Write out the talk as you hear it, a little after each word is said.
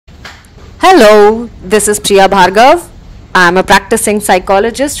Hello, this is Priya Bhargav. I am a practicing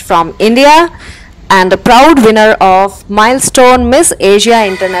psychologist from India and a proud winner of Milestone Miss Asia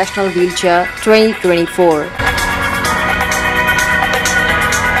International Wheelchair 2024.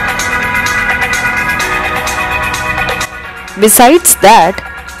 Besides that,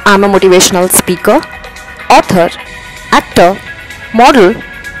 I am a motivational speaker, author, actor, model,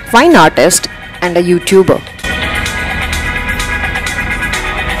 fine artist, and a YouTuber.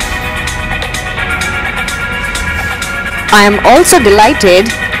 I am also delighted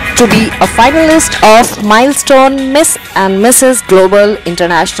to be a finalist of Milestone Miss and Mrs. Global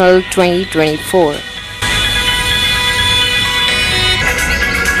International 2024.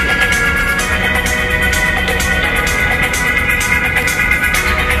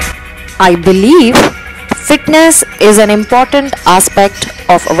 I believe fitness is an important aspect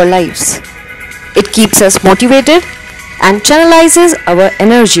of our lives. It keeps us motivated and channelizes our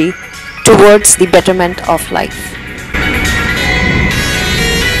energy towards the betterment of life.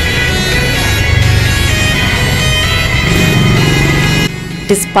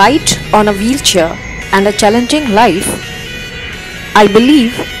 Despite on a wheelchair and a challenging life, I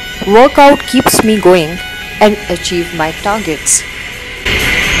believe workout keeps me going and achieve my targets.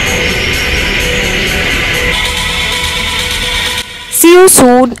 See you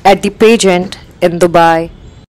soon at the pageant in Dubai.